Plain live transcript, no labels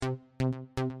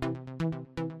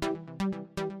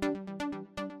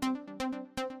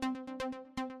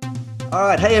All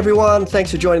right. Hey, everyone.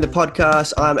 Thanks for joining the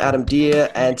podcast. I'm Adam Deere,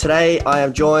 and today I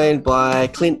am joined by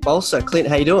Clint Bolser. Clint,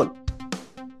 how you doing?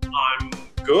 I'm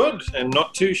good and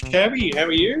not too shabby. How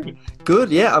are you?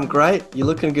 Good. Yeah, I'm great. You're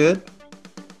looking good.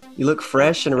 You look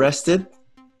fresh and rested.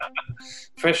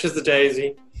 Fresh as the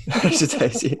daisy. Fresh as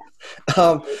daisy.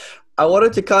 I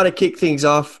wanted to kind of kick things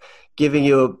off, giving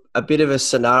you a bit of a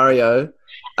scenario.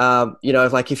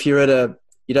 If you're at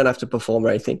you don't have to perform or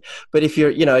anything, but if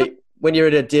you're, when you're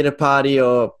at a dinner party I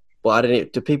don't know,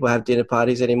 do people have dinner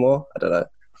parties anymore? I don't know.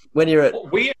 When you're at...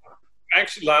 We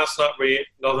actually,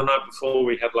 the night before,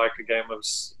 we had like a game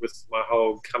with my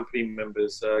whole company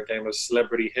members, a game of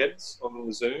celebrity heads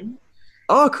on Zoom.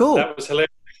 Oh, cool. That was hilarious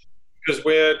because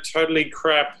we're totally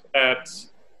crap at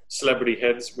celebrity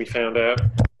heads, we found out.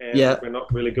 And we're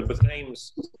not really good with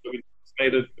names. So we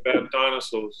made it about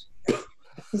dinosaurs.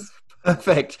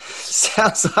 Perfect.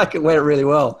 Sounds like it went really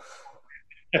well.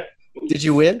 Did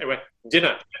you win? Anyway,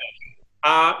 dinner.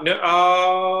 No,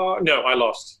 I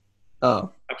lost.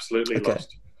 Oh. Absolutely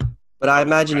lost. But I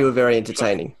imagine you were very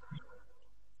entertaining.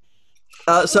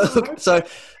 So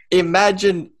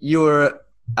imagine you were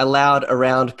allowed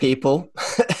around people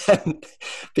and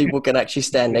people can actually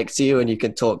stand next to you and you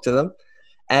can talk to them.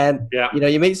 And,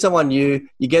 you meet someone new,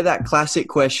 you get that classic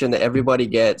question that everybody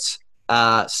gets,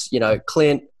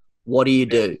 Clint, what do you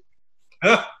do?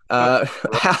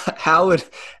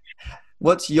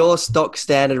 What's your stock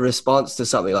standard response to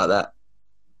something like that?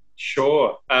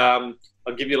 Sure. I'll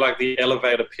give you like the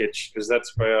elevator pitch because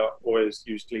that's where I always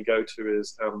usually go to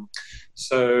is,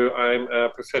 so I'm a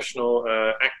professional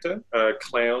actor,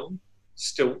 clown,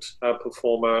 stilt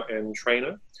performer and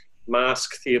trainer,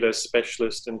 mask theatre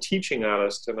specialist and teaching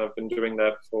artist. And I've been doing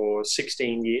that for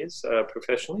 16 years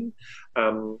professionally,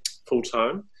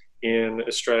 full-time in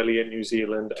Australia, New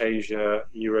Zealand, Asia,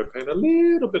 Europe, and a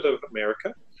little bit of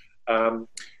America.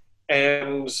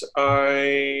 And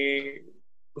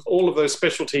with all of those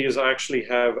specialties, I actually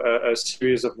have a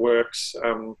series of works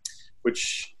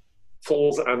which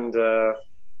falls under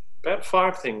about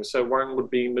 5 things. So one would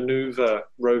be Maneuver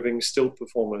Roving Stilt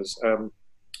Performers.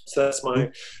 So that's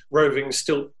my roving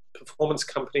stilt performance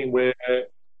company where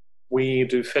we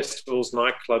do festivals,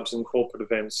 nightclubs, and corporate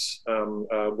events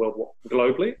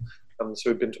globally.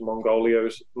 So we've been to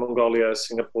Mongolia,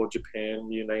 Singapore,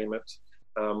 Japan, you name it.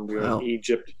 We were in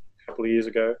Egypt a couple of years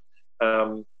ago.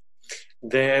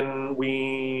 Then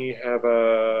we have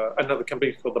another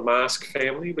company called the Mask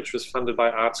Family, which was funded by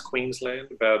Arts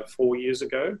Queensland about 4 years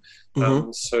ago.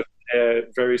 So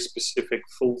very specific,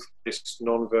 full-face,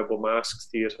 non-verbal mask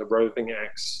theatre roving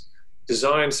acts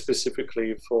designed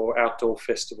specifically for outdoor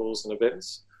festivals and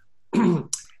events. Then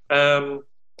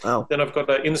I've got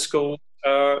an in-school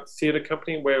theatre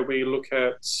company where we look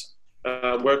at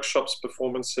workshops,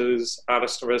 performances,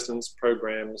 artist-in-residence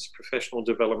programs, professional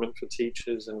development for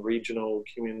teachers and regional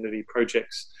community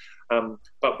projects.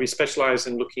 But we specialise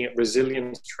in looking at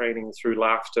resilience training through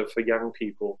laughter for young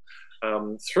people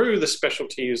through the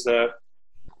specialties that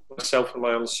myself and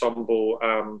my ensemble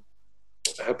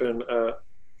have been,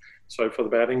 sorry for the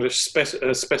bad English,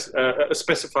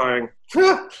 specifying,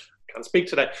 can't speak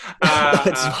today,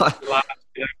 That's fine.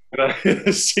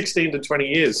 16 to 20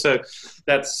 years. So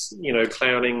that's,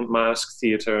 clowning, mask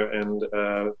theatre and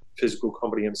physical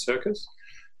comedy and circus.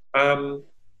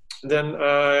 Then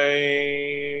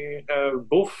I have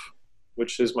Boof,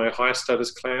 which is my high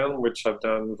status clown, which I've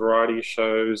done variety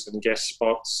shows and guest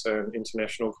spots and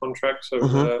international contracts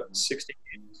over 16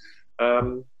 years.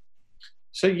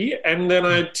 And then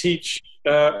I teach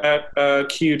at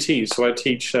QUT. So I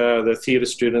teach the theatre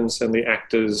students and the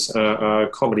actors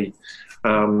comedy.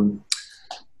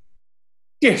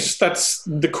 Yes, that's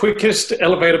the quickest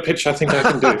elevator pitch I think I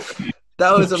can do.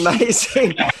 That was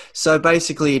amazing. So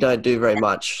basically you don't do very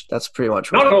much. That's pretty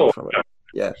much what Not at all. From it.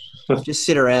 Yeah. Just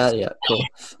sit around. Yeah, cool.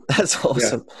 That's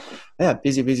awesome. Yeah,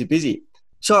 busy.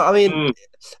 So, I mean,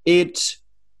 it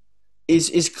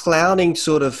is clowning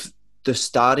sort of the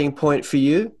starting point for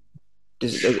you?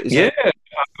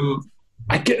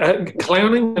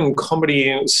 Clowning and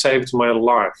comedy saved my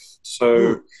life.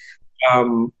 So,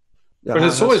 but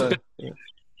it's always been...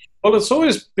 Well, it's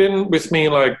always been with me,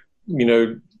 like,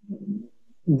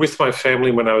 with my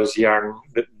family when I was young,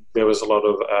 there was a lot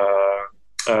of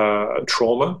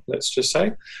trauma, let's just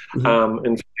say. And from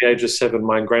the age of 7,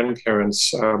 my grandparents,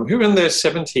 who were in their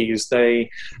 70s, they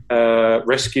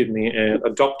rescued me and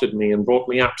adopted me and brought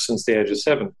me up since the age of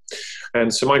 7.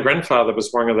 And so my grandfather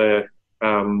was one of the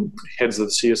heads of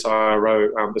the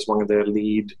CSIRO, was one of their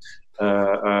lead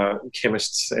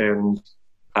chemists, and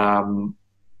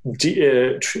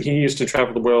he used to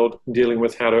travel the world dealing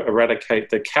with how to eradicate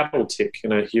the cattle tick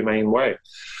in a humane way.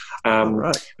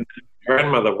 Right.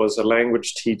 Grandmother was a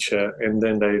language teacher, and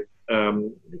then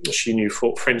she knew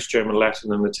French, German,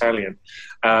 Latin, and Italian.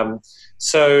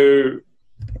 So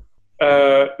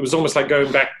it was almost like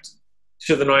going back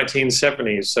to the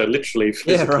 1970s. So literally,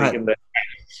 physically in there,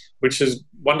 which is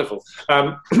wonderful.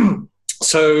 And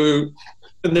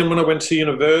then when I went to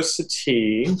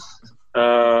university,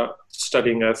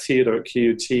 studying theatre at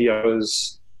QUT, I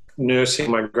was nursing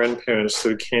my grandparents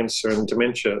through cancer and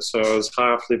dementia. So I was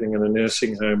half living in a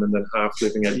nursing home and then half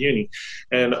living at uni.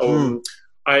 And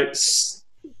I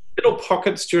little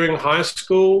pockets during high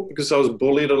school because I was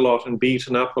bullied a lot and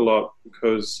beaten up a lot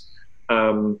because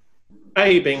being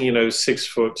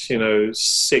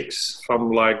 6'6"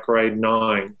 from like grade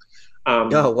 9.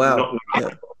 Oh wow!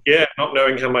 Not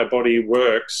knowing how my body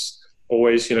works.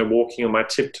 Always, walking on my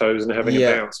tiptoes and having a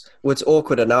bounce. Well, it's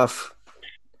awkward enough.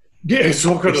 Yeah, it's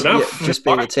awkward enough. Just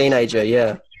being a teenager,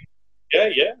 Yeah.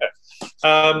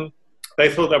 They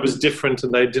thought that was different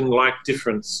and they didn't like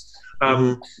difference.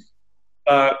 Throughout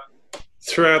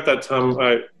that time,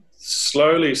 I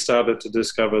slowly started to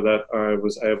discover that I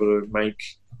was able to make,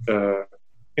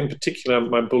 in particular,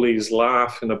 my bullies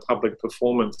laugh in a public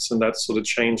performance, and that sort of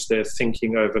changed their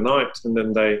thinking overnight. And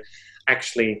then they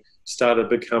actually started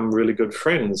to become really good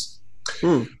friends.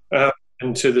 And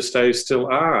to this day still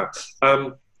are.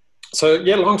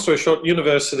 Long story short,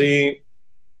 university,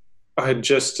 I had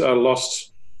just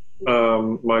lost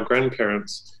my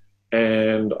grandparents,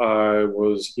 and I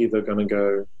was either going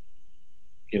to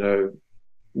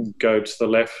go to the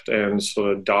left and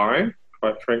sort of die,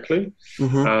 quite frankly.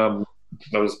 I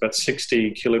was about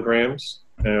 60 kilograms,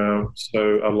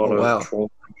 so a lot of trauma.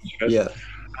 Yeah.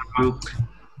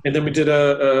 And then we did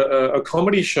a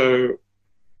comedy show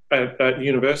at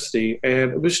university,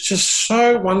 and it was just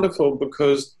so wonderful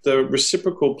because the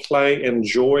reciprocal play and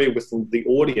joy within the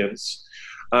audience,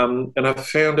 and I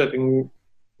found it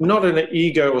not in an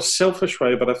ego or selfish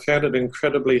way, but I found it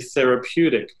incredibly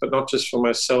therapeutic, but not just for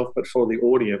myself, but for the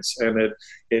audience, and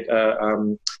it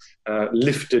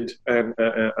lifted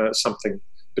something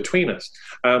between us.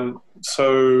 I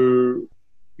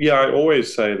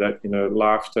always say that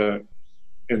laughter,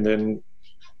 and then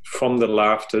from the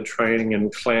laughter training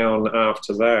and clown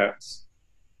after that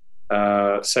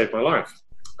saved my life,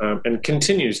 and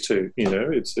continues to.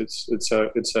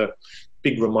 It's a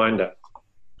big reminder.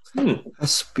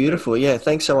 That's beautiful. Yeah,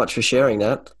 thanks so much for sharing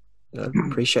that.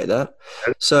 Appreciate that.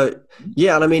 So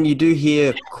and I mean, you do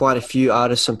hear quite a few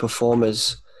artists and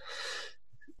performers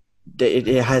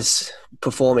that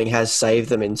performing has saved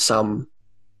them in some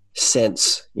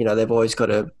sense. They've always got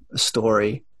a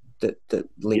story that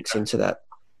links into that.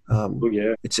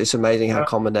 It's amazing how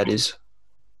common that is.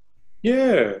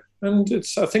 Yeah, and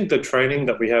I think the training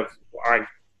that we have, I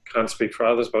can't speak for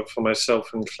others, but for myself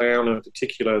and clown in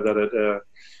particular, that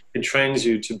it trains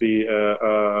you to be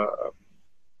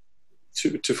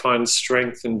to find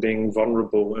strength in being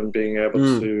vulnerable and being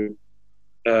able to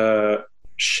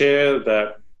share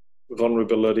that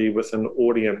vulnerability with an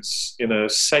audience in a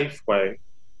safe way,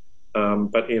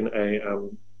 but in a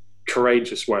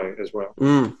courageous way as well.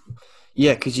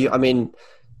 Yeah, because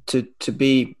to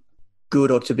be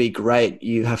good or to be great,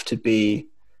 you have to be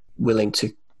willing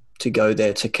to go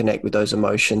there to connect with those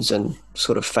emotions and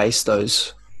sort of face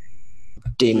those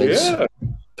demons. And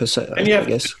you have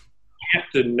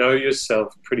to know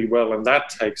yourself pretty well, and that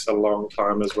takes a long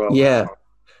time as well.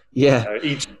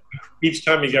 Each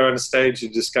time you go on stage, you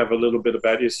discover a little bit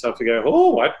about yourself. You go,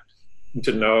 oh, I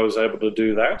didn't know I was able to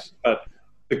do that. But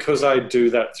because I do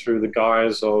that through the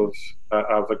guise of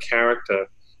a character,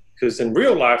 because in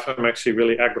real life I'm actually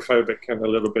really agoraphobic and a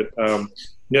little bit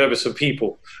nervous of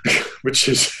people, which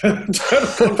is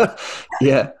But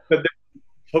then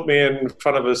put me in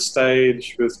front of a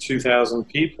stage with 2,000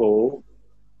 people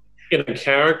in a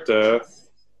character,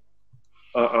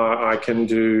 I can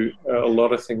do a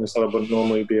lot of things that I would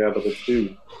normally be able to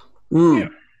do.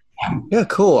 Yeah,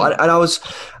 cool. And I was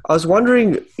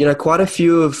wondering, quite a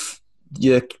few of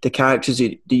the characters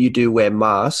that you do wear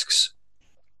masks.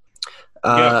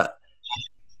 How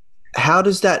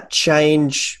does that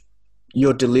change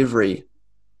your delivery?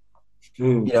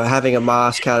 Having a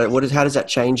mask, how does that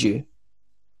change you?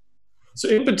 So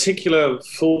in particular,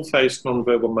 full-face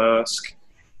non-verbal mask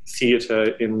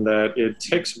theatre, in that it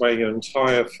takes away your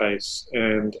entire face,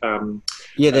 and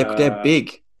they're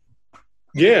big.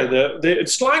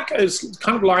 It's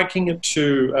kind of liking it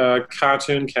to a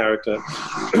cartoon character,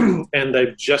 and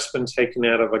they've just been taken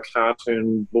out of a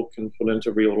cartoon book and put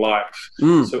into real life.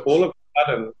 So all of a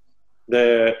sudden,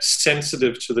 they're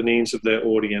sensitive to the needs of their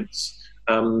audience.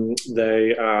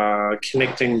 They are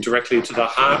connecting directly to the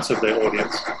hearts of their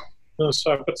audience. Oh,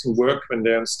 so I've got some workmen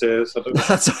downstairs. I don't know.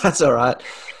 That's all right.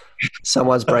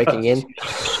 Someone's breaking in.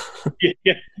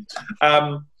 Yeah.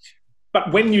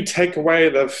 But when you take away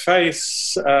the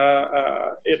face,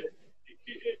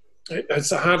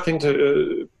 it's a hard thing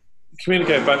to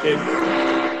communicate, but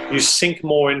you sink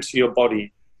more into your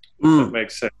body, if that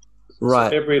makes sense.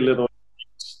 Right. So every little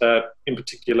that, in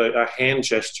particular, a hand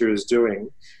gesture is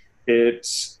doing, it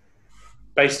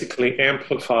basically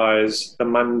amplifies the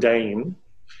mundane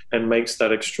and makes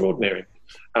that extraordinary.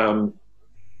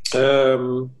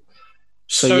 So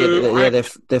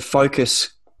their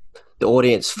focus, the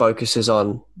audience focuses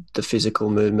on the physical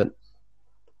movement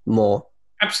more.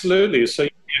 Absolutely. So you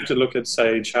have to look at,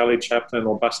 say, Charlie Chaplin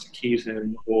or Buster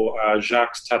Keaton or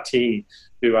Jacques Tati,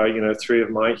 who are, three of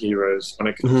my heroes when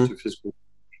it comes to physical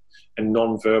and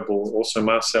non-verbal. Also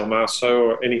Marcel Marceau,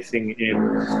 or anything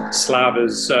in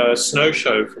Slava's Snow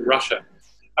Show from Russia.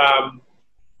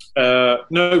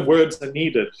 No words are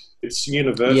needed. It's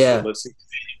universal. Yeah. It's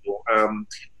incredible.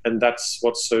 And that's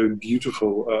what's so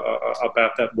beautiful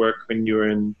about that work, when you're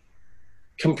in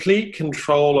complete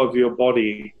control of your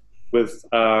body with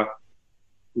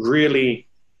really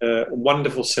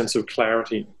wonderful sense of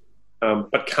clarity,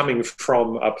 but coming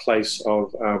from a place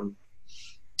of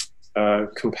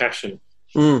compassion.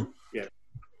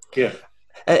 Yeah.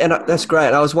 And that's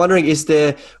great. I was wondering,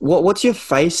 what's your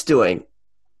face doing?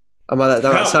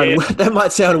 That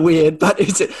might sound weird, but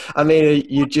are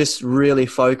you just really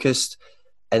focused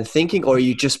and thinking, or are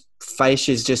you just face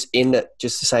is just in it,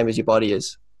 just the same as your body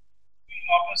is?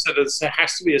 Opposite. There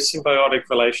has to be a symbiotic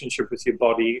relationship with your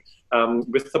body,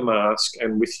 with the mask,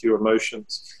 and with your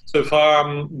emotions. So if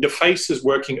your face is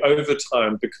working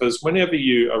overtime, because whenever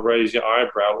you raise your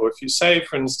eyebrow, or if you say,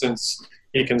 for instance,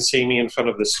 you can see me in front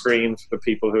of the screen for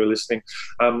people who are listening,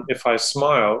 if I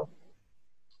smile,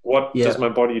 what does my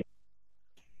body do?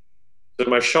 So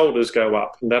my shoulders go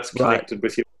up, and that's connected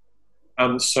with you.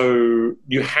 So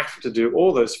you have to do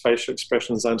all those facial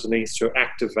expressions underneath to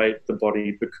activate the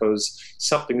body, because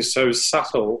something so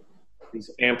subtle is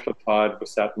amplified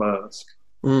with that mask.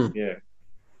 Yeah.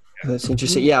 That's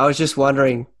interesting. Yeah, I was just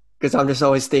wondering, because I'm just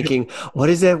always thinking, what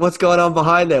is there? What's going on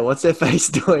behind there? What's their face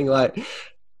doing?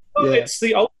 It's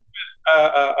the ultimate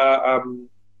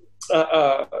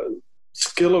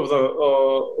skill of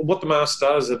what the mask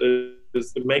does.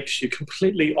 It makes you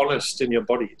completely honest in your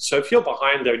body. So if you're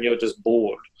behind there and you're just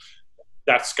bored,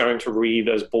 that's going to read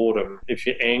as boredom. If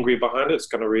you're angry behind it, it's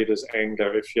going to read as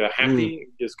anger. If you're happy,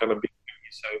 it's going to be happy.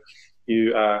 So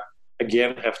you,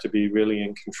 again, have to be really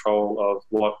in control of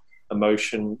what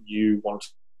emotion you want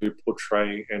to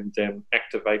portray, and then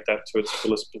activate that to its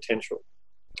fullest potential.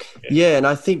 Yeah, and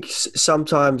I think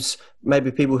sometimes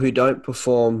maybe people who don't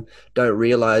perform don't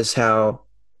realize how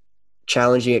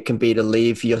challenging it can be to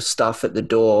leave your stuff at the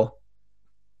door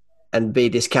and be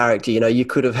this character. You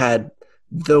could have had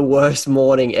the worst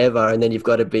morning ever, and then you've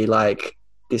got to be like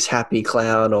this happy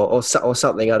clown or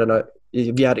something. I don't know.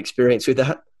 Have you had experience with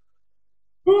that?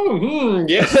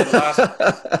 Yes.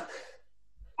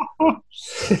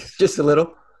 Just a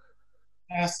little.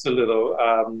 Just a little.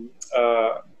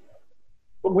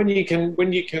 But when you can,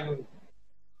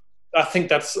 I think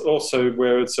that's also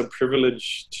where it's a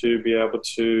privilege to be able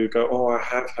to go, oh, I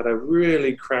have had a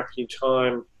really crappy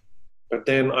time, but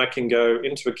then I can go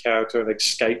into a character and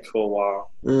escape for a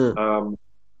while. And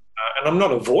I'm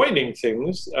not avoiding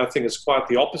things. I think it's quite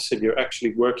the opposite. You're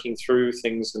actually working through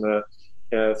things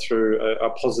through a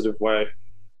positive way,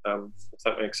 if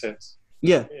that makes sense.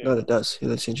 Yeah, no, that does. Yeah,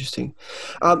 that's interesting.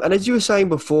 And as you were saying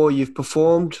before, you've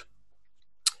performed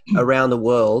around the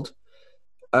world.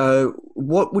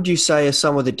 What would you say are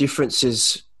some of the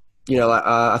differences?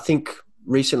 I think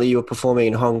recently you were performing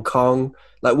in Hong Kong.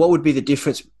 What would be the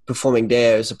difference performing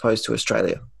there as opposed to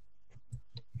Australia?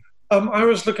 I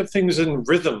always look at things in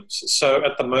rhythms. So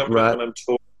at the moment when I'm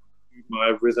talking,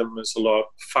 my rhythm is a lot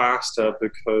faster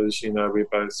because, we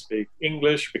both speak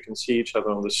English, we can see each other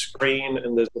on the screen,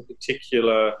 and there's a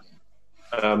particular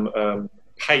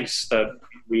pace that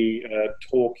we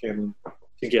talk in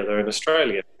together in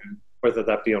Australia, whether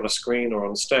that be on a screen or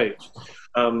on stage.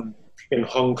 In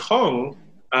Hong Kong,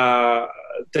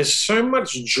 there's so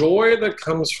much joy that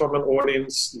comes from an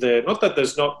audience there. Not that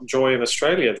there's not joy in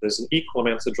Australia, there's an equal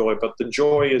amount of joy, but the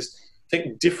joy is, I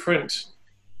think, different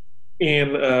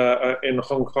in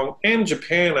Hong Kong and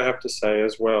Japan, I have to say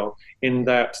as well, in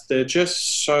that they're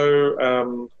just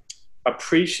so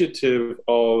appreciative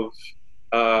of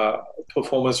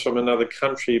performers from another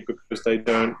country, because they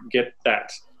don't get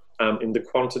that in the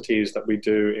quantities that we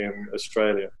do in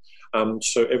Australia.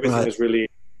 So everything is really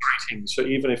exciting. So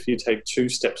even if you take 2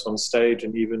 steps on stage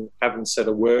and even haven't said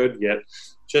a word yet,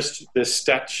 just their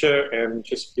stature and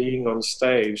just being on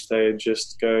stage, they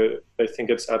think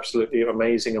it's absolutely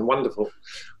amazing and wonderful,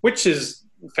 which is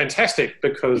fantastic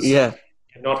because you're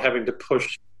not having to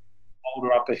push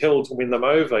boulder up a hill to win them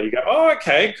over. You go, oh,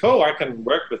 okay, cool, I can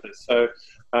work with this. So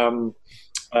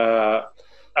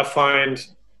I find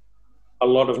a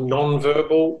lot of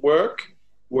non-verbal work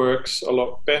works a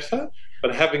lot better.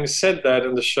 But having said that,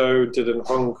 and the show did in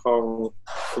Hong Kong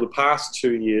for the past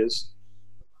 2 years,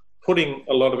 putting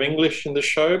a lot of English in the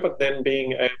show, but then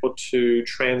being able to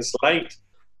translate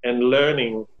and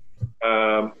learning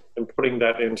and putting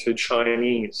that into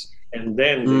Chinese. And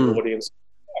then the audience,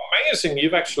 oh, amazing,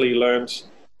 you've actually learned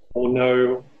or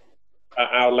know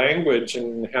our language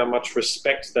and how much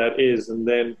respect that is. And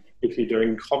then if you're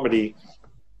doing comedy,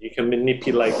 you can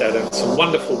manipulate that in some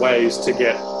wonderful ways to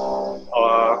get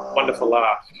wonderful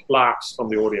laughs from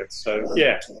the audience. So,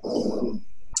 Yeah,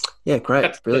 great.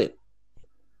 That's brilliant.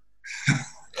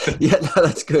 Yeah, no,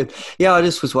 that's good. Yeah, I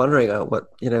just was wondering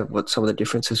what some of the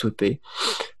differences would be.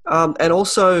 And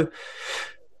also,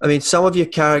 I mean, some of your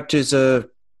characters are,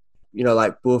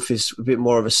 like Boof is a bit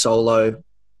more of a solo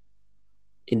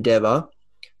endeavor.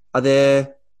 Are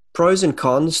there pros and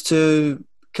cons to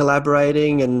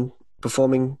collaborating and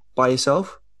performing by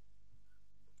yourself?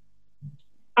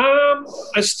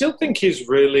 I still think he's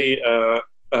really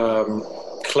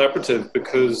collaborative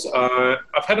because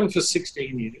I've had him for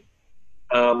 16 years.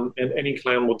 And any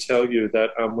clown will tell you that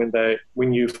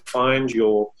when you find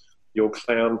your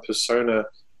clown persona,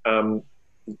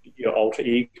 your alter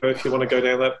ego, if you want to go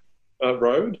down that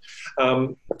road,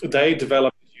 they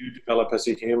develop. You develop as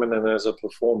a human and as a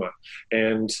performer.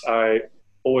 And I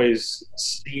always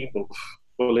see,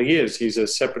 well, he is. He's a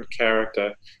separate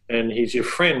character, and he's your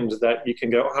friend that you can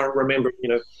go, oh, I remember,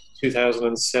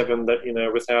 2007, that,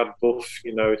 without Boof,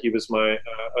 he was my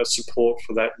support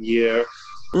for that year.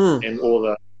 And all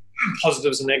the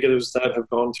positives and negatives that have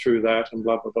gone through that and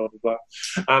blah, blah, blah, blah,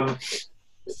 blah.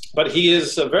 But he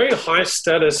is a very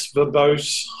high-status,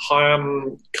 verbose,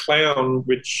 clown,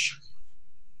 which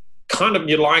kind of,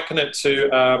 you liken it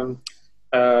to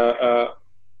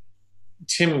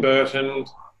Tim Burton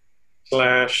 /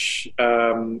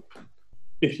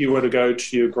 if you were to go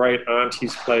to your great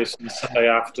auntie's place on Sunday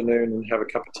afternoon and have a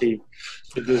cup of tea.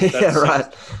 Yeah,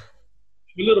 right.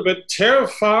 A little bit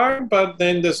terrifying, but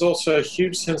then there's also a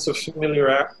huge sense of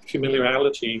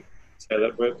familiarity, say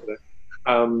that word today,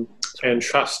 and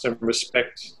trust and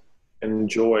respect and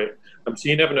joy. So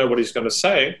you never know what he's going to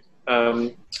say.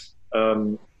 But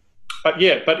in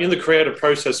the creative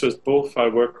process with Boof, I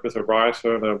work with a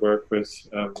writer and I work with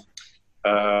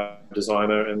a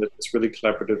designer, and it's really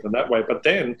collaborative in that way. But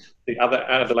then the other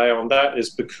added layer on that is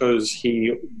because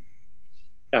he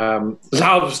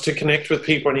loves to connect with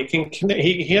people, and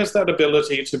he has that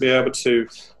ability to be able to,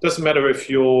 doesn't matter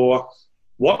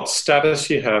what status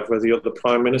you have, whether you're the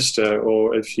Prime Minister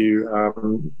or if you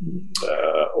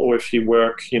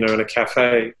work, in a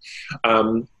cafe,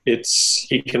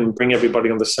 he can bring everybody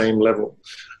on the same level.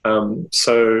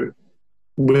 So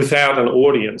without an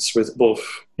audience with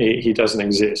Boof, he doesn't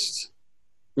exist.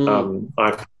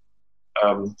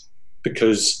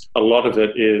 Because a lot of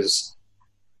it is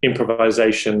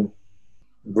improvisation,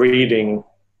 reading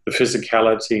the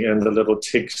physicality and the little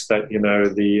tics that the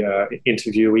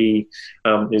interviewee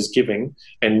is giving,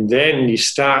 and then you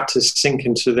start to sink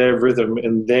into their rhythm,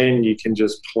 and then you can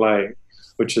just play,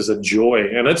 which is a joy.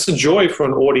 And it's a joy for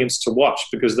an audience to watch,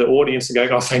 because the audience are going,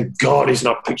 oh, thank God he's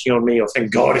not picking on me, or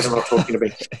thank God he's not talking to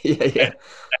me. Yeah.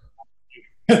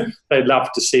 They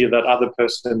love to see that other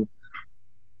person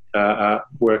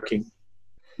working.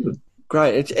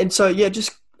 Great. And so,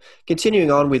 just continuing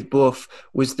on with Boof,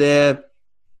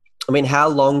 how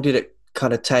long did it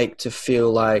kind of take to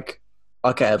feel like,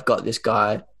 okay, I've got this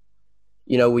guy?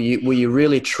 Were you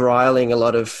really trialing a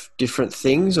lot of different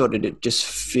things, or did it just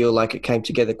feel like it came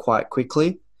together quite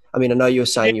quickly? I mean, I know you were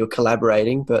saying you were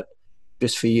collaborating, but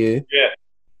just for you. Yeah.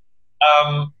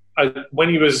 When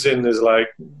he was in his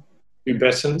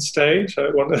pubescent stage, I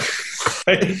want to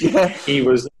say, he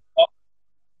was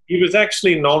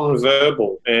actually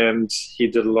non-verbal, and he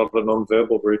did a lot of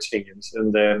non-verbal routines.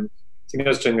 And then I think I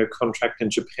was doing a contract in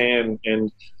Japan,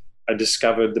 and I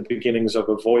discovered the beginnings of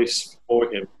a voice for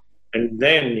him. And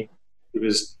then he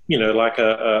was, like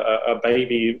a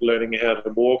baby learning how to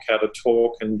walk, how to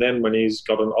talk. And then when he's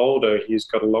gotten older, he's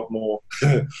got a lot more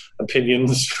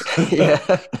opinions,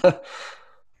 a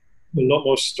lot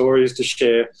more stories to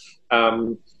share.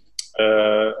 What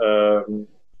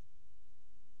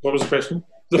was the question?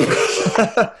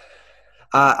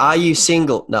 Are you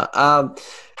single? No.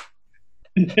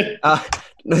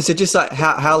 No. So just like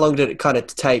how long did it kind of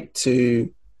take to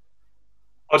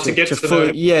to get to fully,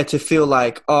 know. yeah, to feel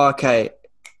like, oh, okay,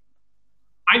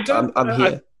 I'm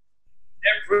here.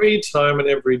 Every time and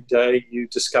every day you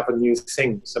discover new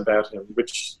things about him,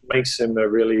 which makes him a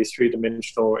really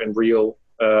three-dimensional and real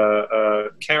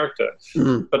character.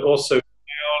 But also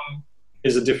clown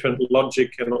is a different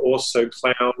logic, and also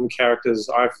clown characters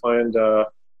I find are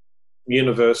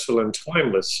universal and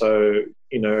timeless. So,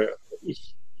 you know, he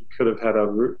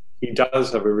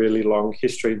does have a really long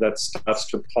history that starts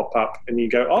to pop up, and you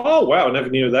go, oh, wow, I never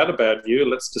knew that about you.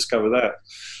 Let's discover that.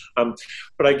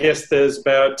 But I guess there's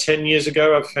about 10 years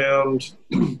ago, I found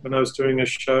when I was doing a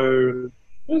show,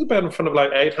 it was about in front of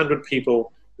like 800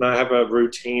 people, and I have a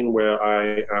routine where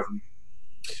I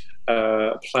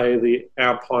play the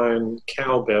Alpine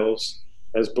cowbells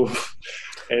as Boof,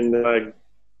 and I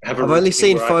have a I've only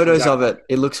seen photos of it.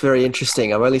 It looks very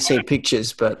interesting. I've only seen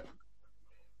pictures, but...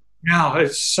 No,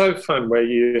 it's so fun where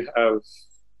I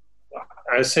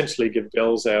essentially give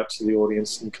bells out to the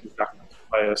audience and conduct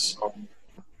play a song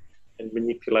and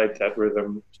manipulate that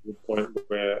rhythm to the point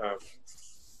where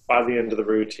by the end of the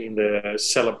routine they're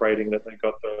celebrating that they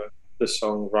got the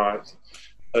song right.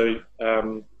 So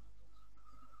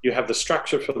you have the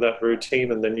structure for that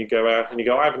routine, and then you go out and you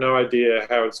go, I have no idea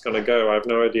how it's going to go. I have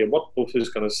no idea what Wolf is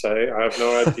going to say. I have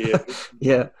no idea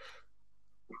yeah. I'm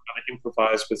going to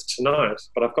improvise with tonight,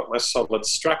 but I've got my solid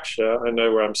structure. I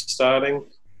know where I'm starting,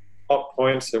 hot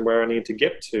points, and where I need to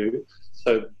get to.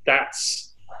 So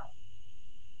that's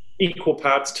equal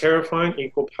parts terrifying,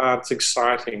 equal parts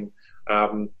exciting.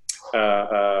 When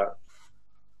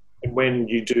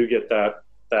you do get that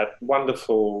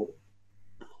wonderful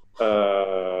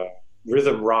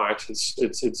rhythm right, it's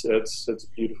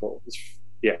beautiful.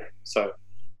 So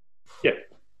yeah.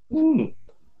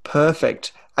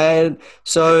 Perfect. And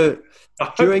so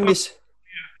during this,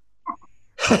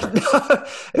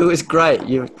 it was great.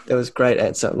 It was a great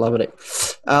answer. I'm loving it.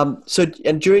 So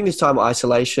during this time of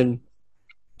isolation,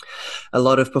 a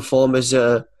lot of performers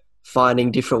are finding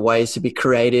different ways to be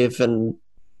creative, and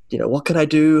what can I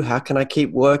do? How can I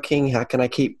keep working? How can I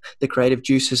keep the creative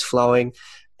juices flowing?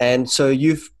 And so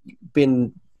you've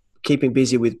been keeping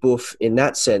busy with Boof in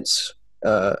that sense,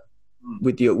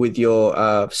 with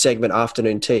your segment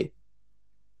Afternoon Tea.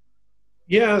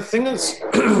 Yeah, the thing is,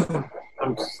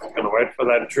 I'm just going to wait for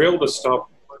that drill to stop.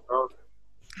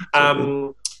 I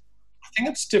think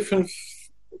it's different.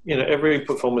 Every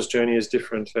performer's journey is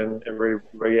different, and every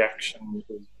reaction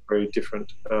is very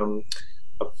different. I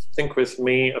think with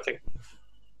me,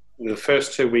 the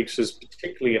first 2 weeks was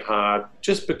particularly hard,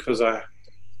 just because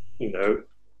in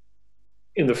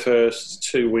the first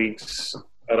 2 weeks,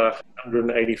 about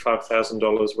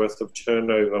 $185,000 worth of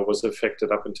turnover was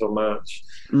affected up until March.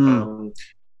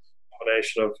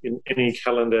 Combination of, in any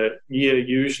calendar year,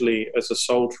 usually as a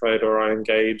sole trader, I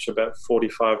engage about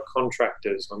 45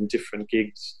 contractors on different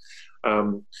gigs.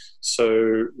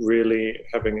 So really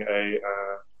having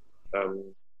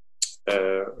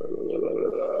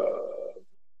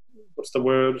what's the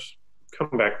word?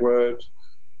 Comeback word.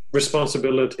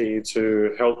 Responsibility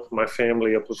to help my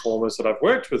family of performers that I've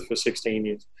worked with for 16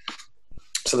 years.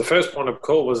 So the first point of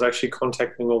call was actually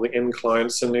contacting all the end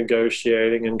clients and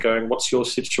negotiating and going, what's your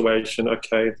situation?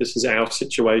 Okay, this is our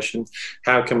situation.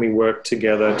 How can we work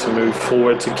together to move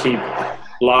forward to keep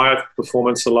live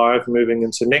performance alive moving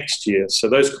into next year? So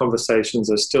those conversations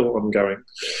are still ongoing.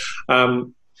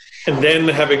 And then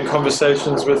having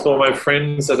conversations with all my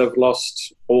friends that have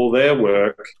lost all their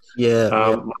work.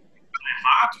 My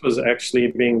heart was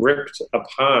actually being ripped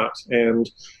apart. And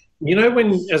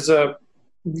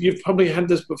you've probably had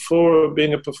this before,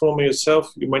 being a performer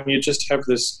yourself, when you just have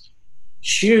this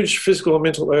huge physical and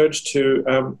mental urge to,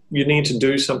 you need to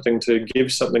do something, to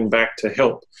give something back, to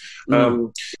help.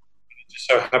 It just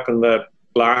so happened that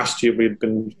last year we'd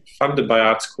been funded by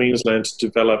Arts Queensland to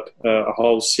develop a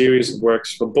whole series of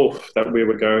works for Boof that we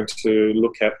were going to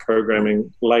look at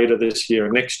programming later this year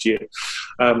and next year.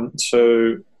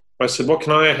 So I said, what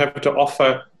can I have to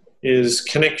offer is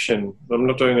connection. I'm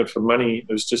not doing it for money.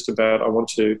 It was just about, I want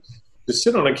to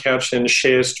sit on a couch and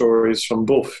share stories from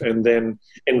Boof, and then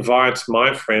invite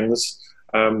my friends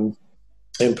and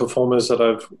performers that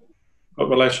I've got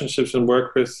relationships and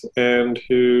work with, and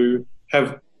who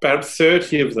have about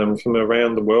 30 of them from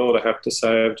around the world, I have to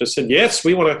say. I've just said, yes,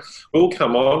 we'll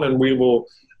come on and we will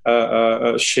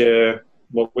share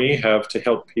what we have to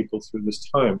help people through this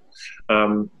time.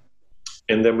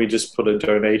 And then we just put a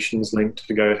donations link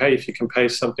to go, hey, if you can pay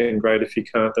something, great. If you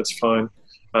can't, that's fine.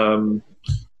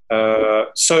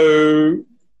 So,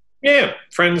 yeah,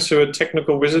 friends who are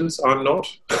technical wizards, I'm not.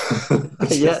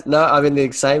 Yeah, no, I'm in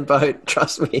the same boat,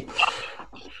 trust me.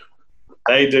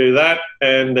 they do that,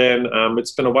 and then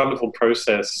it's been a wonderful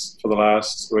process for the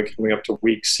last. We're coming up to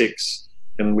week 6,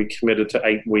 and we committed to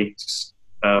 8 weeks.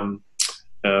 And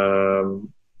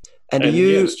are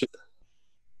you?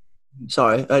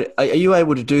 Sorry, are you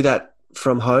able to do that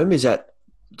from home? Is that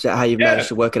how you've managed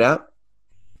to work it out?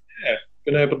 Yeah,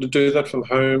 been able to do that from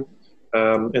home,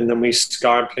 and then we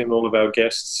Skype in all of our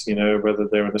guests. Whether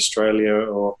they're in Australia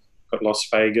or got Las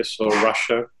Vegas or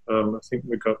Russia. I think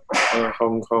we've got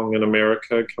Hong Kong and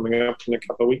America coming up in a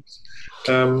couple of weeks.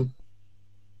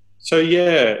 So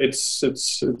yeah, it's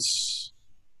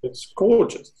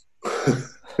gorgeous.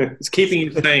 It's keeping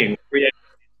you sane.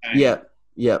 Yeah,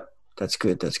 that's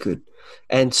good.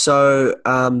 And so,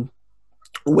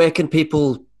 where can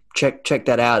people check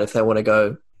that out if they want to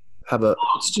go have a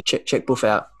check Boof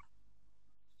out?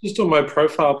 Just on my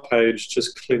profile page,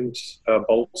 just Clint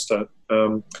Bolster,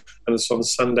 and it's on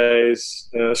Sundays,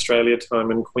 Australia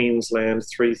time, in Queensland,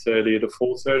 3:30 to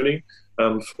 4:30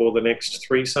 for the next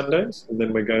 3 Sundays, and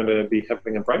then we're going to be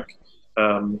having a break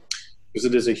because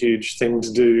it is a huge thing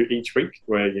to do each week,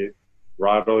 where you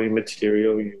write all your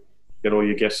material, you get all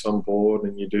your guests on board,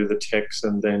 and you do the text,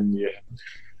 and then you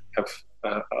have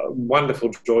a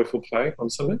wonderful, joyful play on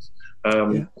Sundays.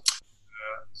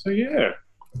 So yeah.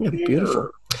 Yeah, beautiful.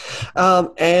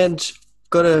 And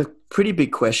got a pretty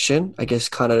big question, I guess,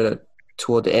 kind of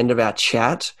toward the end of our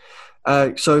chat.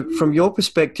 So from your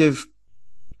perspective,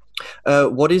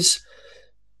 what is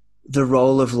the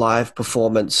role of live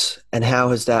performance, and how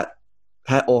has that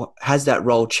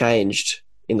role changed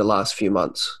in the last few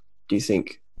months, do you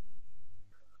think?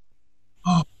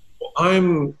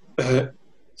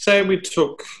 Say we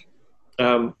took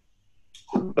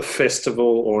a festival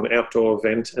or an outdoor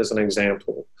event as an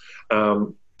example.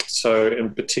 So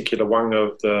in particular, one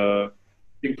of the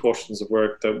big portions of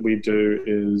work that we do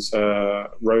is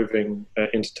roving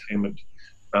entertainment.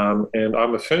 And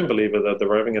I'm a firm believer that the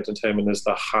roving entertainment is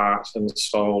the heart and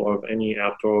soul of any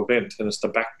outdoor event, and it's the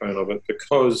backbone of it,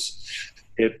 because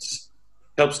it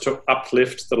helps to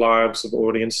uplift the lives of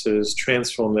audiences,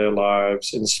 transform their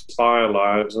lives, inspire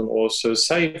lives, and also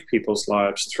save people's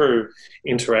lives through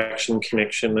interaction,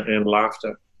 connection, and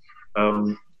laughter.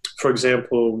 For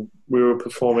example, we were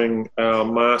performing our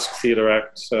masked theatre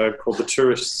act called The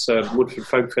Tourists at Woodford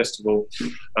Folk Festival,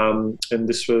 and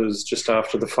this was just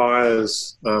after the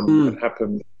fires had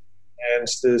happened. And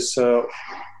this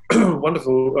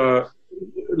wonderful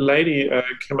lady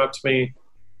came up to me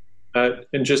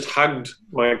and just hugged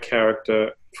my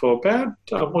character for about,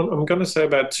 I'm going to say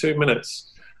about 2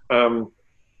 minutes.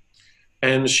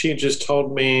 And she just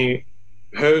told me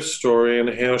her story and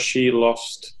how she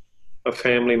lost a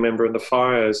family member in the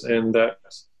fires, and that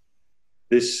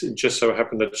this just so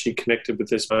happened that she connected with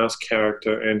this masked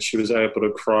character, and she was able to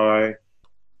cry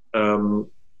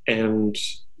and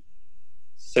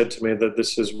said to me that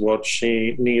this is what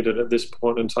she needed at this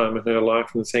point in time in her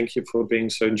life, and thank you for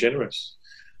being so generous.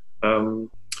 So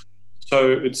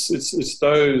it's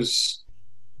those,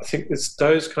 I think it's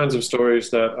those kinds of stories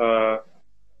that are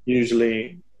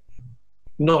usually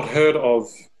not heard of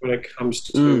when it comes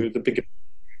to the bigger,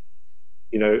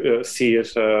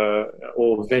 theatre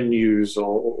or venues or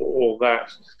all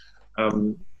that,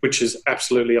 which is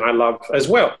absolutely, I love as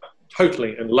well,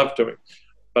 totally, and love doing.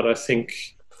 But I think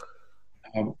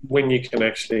when you can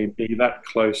actually be that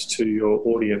close to your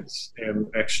audience and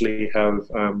actually have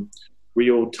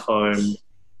real-time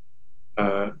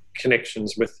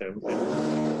connections with them.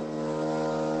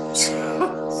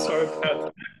 Sorry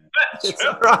about that. It's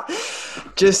all right.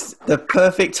 Just the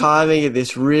perfect timing of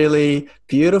this really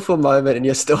beautiful moment in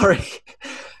your story.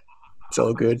 It's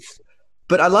all good.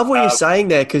 But I love what you're saying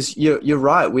there, because you're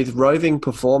right. With roving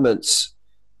performance,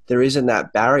 there isn't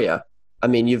that barrier. I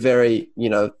mean, you're very,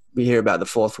 we hear about the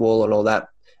fourth wall and all that.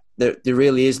 There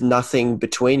really is nothing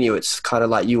between you. It's kind of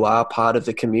like you are part of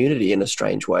the community in a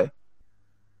strange way.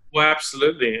 Well,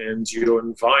 absolutely. And you're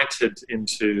invited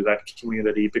into that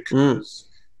community because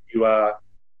you are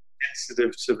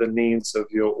sensitive to the needs of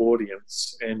your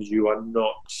audience, and you are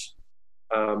not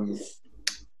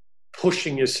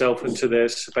pushing yourself into their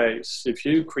space. If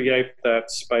you create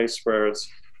that space where it's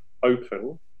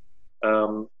open,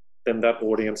 then that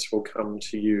audience will come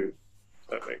to you.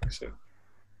 That makes sense.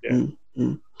 Yeah.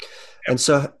 Mm-hmm.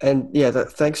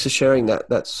 Thanks for sharing that.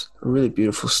 That's a really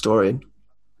beautiful story.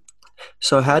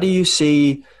 So how do you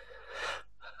see,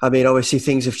 I mean, obviously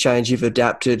things have changed, you've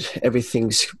adapted,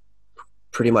 everything's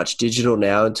pretty much digital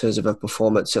now in terms of a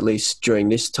performance, at least during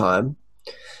this time.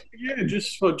 Yeah,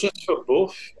 just for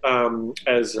both,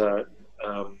 as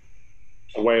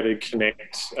a way to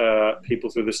connect people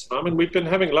through this time. And we've been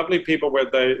having lovely people where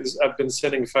they have been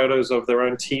sending photos of their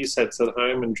own tea sets at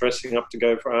home and dressing up to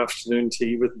go for afternoon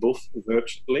tea with Buff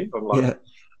virtually online.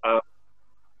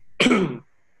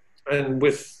 And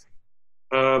with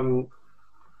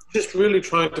just really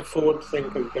trying to forward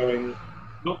think of going,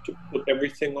 not to put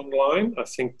everything online. I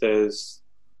think there is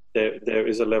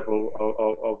a level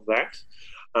of that.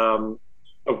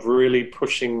 Of really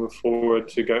pushing forward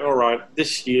to go, all right,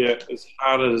 this year, as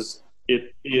hard as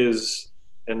it is,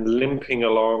 and limping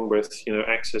along with,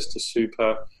 access to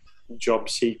super, job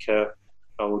seeker,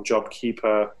 or job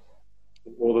keeper,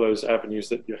 all those avenues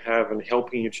that you have, and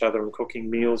helping each other and cooking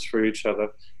meals for each other.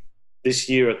 This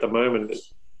year at the moment,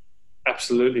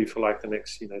 absolutely for like the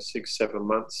next, 6-7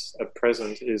 months at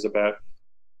present, is about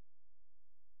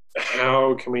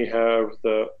how can we have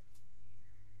the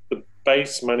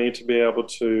base money to be able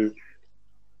to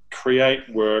create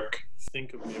work,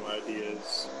 think of new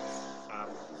ideas. I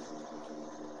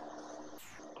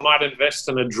might invest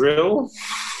in a drill.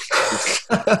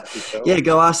 Yeah,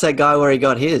 go ask that guy where he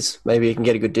got his. Maybe he can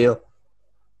get a good deal.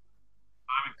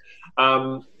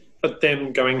 But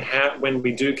then when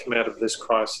we do come out of this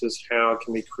crisis, how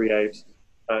can we create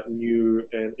new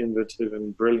and innovative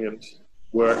and brilliant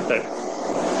work that...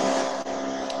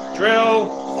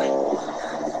 Drill!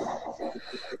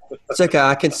 It's okay.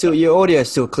 I can still. Your audio is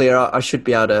still clear. I should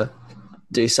be able to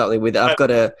do something with it. I've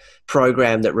got a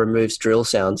program that removes drill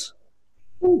sounds.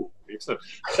 Ooh, excellent.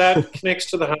 That connects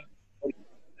to the heart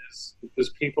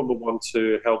because people will want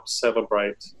to help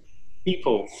celebrate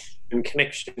people and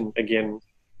connection again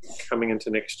coming into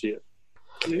next year.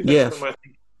 Yeah.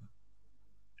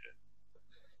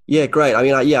 Yeah, great. I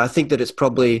mean, I think that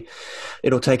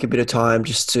it'll take a bit of time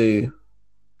just to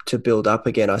build up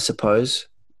again, I suppose.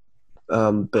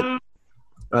 But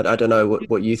I don't know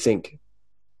what you think.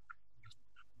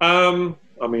 I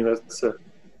mean, it's a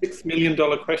 $6 million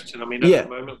question. I mean, at the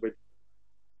moment, with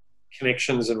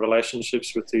connections and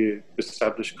relationships with the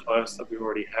established clients that we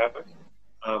already have,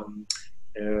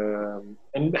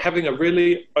 and having a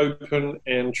really open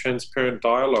and transparent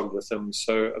dialogue with them.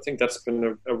 So I think that's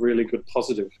been a really good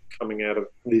positive coming out of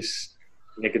this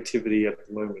negativity at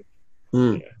the moment.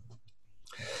 Yeah.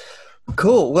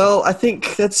 Cool. Well, I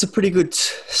think that's a pretty good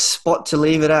spot to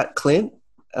leave it at, Clint.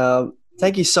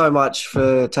 Thank you so much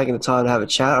for taking the time to have a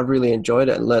chat. I really enjoyed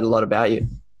it and learned a lot about you.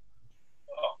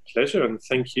 Oh, pleasure, and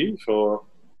thank you for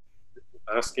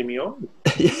asking me on.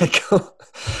 Yeah, cool.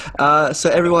 So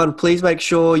everyone, please make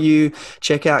sure you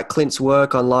check out Clint's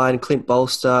work online, Clint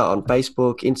Bolster on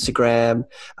Facebook, Instagram.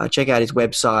 Check out his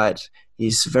website.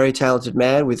 He's a very talented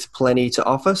man with plenty to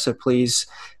offer, so please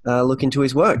look into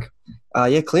his work.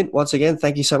 Clint, once again,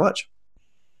 thank you so much.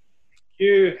 Thank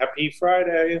you. Happy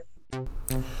Friday.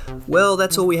 Well,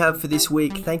 that's all we have for this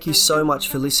week. Thank you so much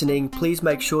for listening. Please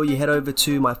make sure you head over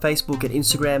to my Facebook and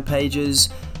Instagram pages,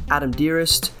 Adam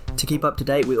Dearest, to keep up to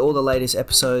date with all the latest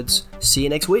episodes. See you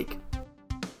next week.